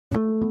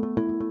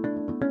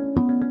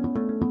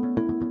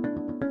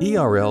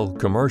ERL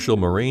Commercial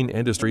Marine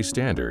Industry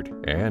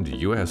Standard and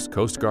U.S.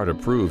 Coast Guard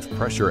approved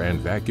pressure and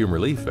vacuum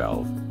relief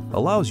valve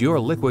allows your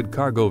liquid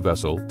cargo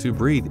vessel to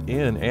breathe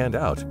in and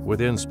out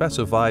within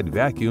specified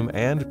vacuum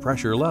and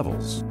pressure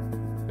levels.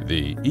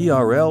 The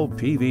ERL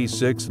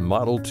PV6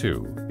 Model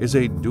 2 is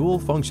a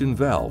dual-function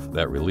valve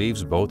that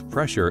relieves both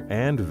pressure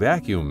and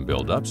vacuum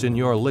buildups in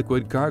your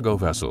liquid cargo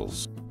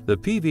vessels. The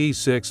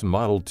PV6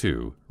 Model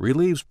 2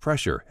 relieves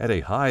pressure at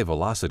a high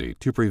velocity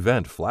to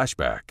prevent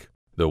flashback.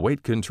 The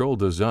weight control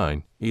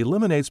design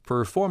eliminates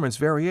performance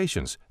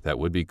variations that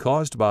would be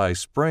caused by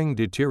spring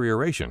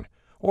deterioration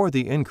or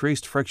the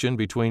increased friction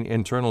between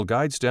internal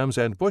guide stems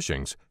and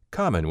bushings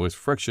common with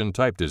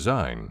friction-type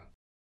design.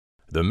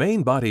 The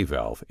main body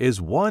valve is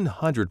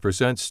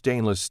 100%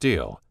 stainless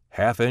steel,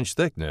 half-inch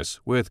thickness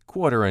with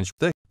quarter-inch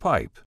thick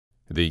pipe.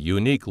 The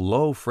unique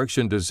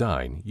low-friction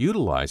design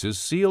utilizes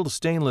sealed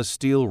stainless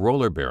steel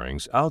roller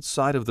bearings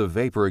outside of the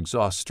vapor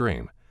exhaust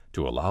stream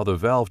to allow the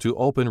valve to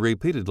open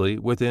repeatedly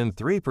within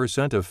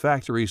 3% of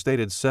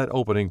factory-stated set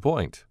opening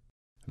point.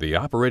 The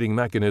operating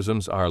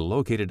mechanisms are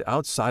located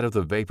outside of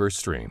the vapor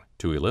stream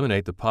to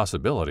eliminate the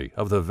possibility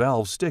of the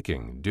valve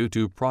sticking due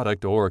to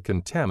product or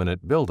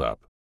contaminant buildup.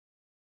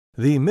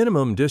 The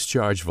minimum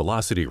discharge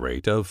velocity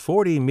rate of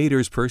 40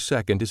 meters per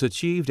second is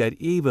achieved at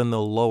even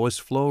the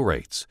lowest flow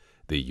rates.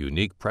 The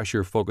unique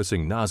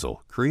pressure-focusing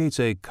nozzle creates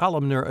a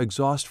columnar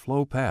exhaust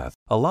flow path,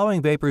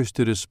 allowing vapors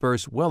to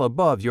disperse well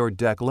above your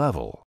deck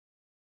level.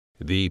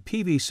 The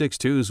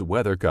PV62's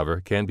weather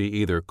cover can be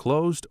either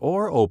closed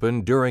or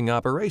open during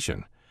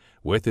operation.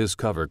 With this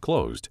cover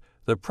closed,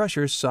 the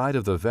pressure side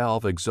of the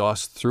valve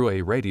exhausts through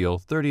a radial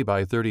 30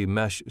 by 30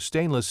 mesh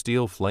stainless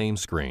steel flame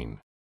screen.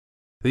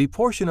 The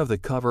portion of the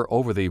cover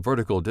over the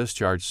vertical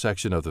discharge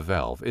section of the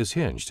valve is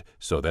hinged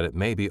so that it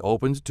may be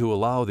opened to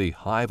allow the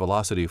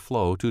high-velocity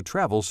flow to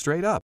travel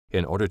straight up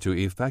in order to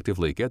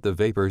effectively get the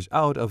vapors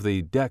out of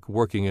the deck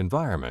working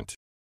environment.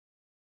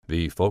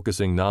 The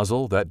focusing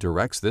nozzle that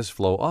directs this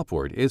flow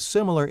upward is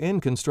similar in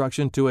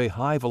construction to a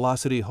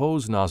high-velocity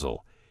hose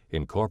nozzle,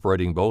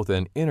 incorporating both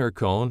an inner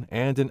cone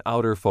and an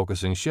outer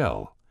focusing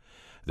shell.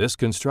 This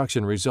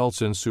construction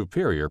results in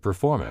superior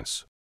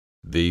performance.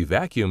 The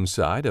vacuum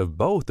side of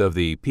both of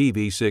the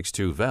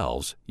PV62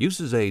 valves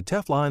uses a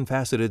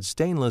Teflon-faceted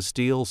stainless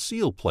steel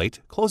seal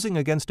plate closing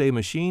against a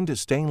machined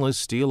stainless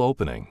steel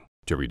opening.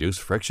 To reduce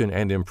friction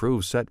and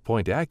improve set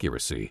point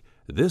accuracy,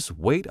 this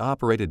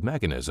weight-operated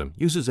mechanism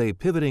uses a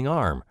pivoting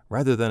arm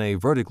rather than a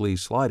vertically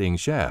sliding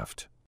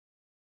shaft.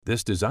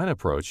 This design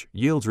approach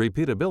yields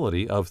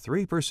repeatability of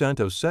 3%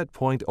 of set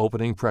point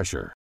opening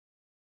pressure.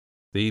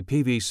 The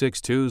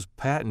PV62's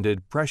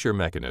patented pressure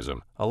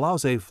mechanism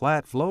allows a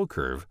flat flow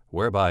curve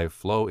whereby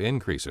flow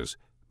increases,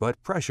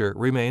 but pressure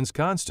remains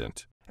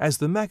constant. As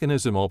the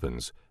mechanism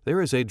opens,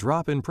 there is a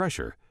drop in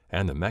pressure,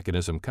 and the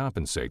mechanism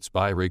compensates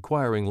by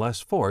requiring less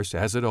force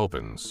as it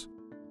opens.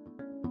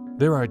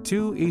 There are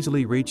two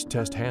easily reached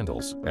test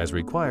handles as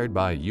required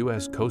by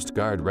U.S. Coast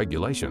Guard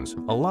regulations,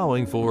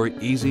 allowing for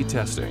easy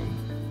testing.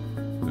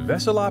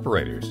 Vessel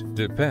operators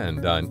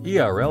depend on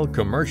ERL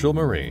Commercial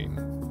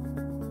Marine.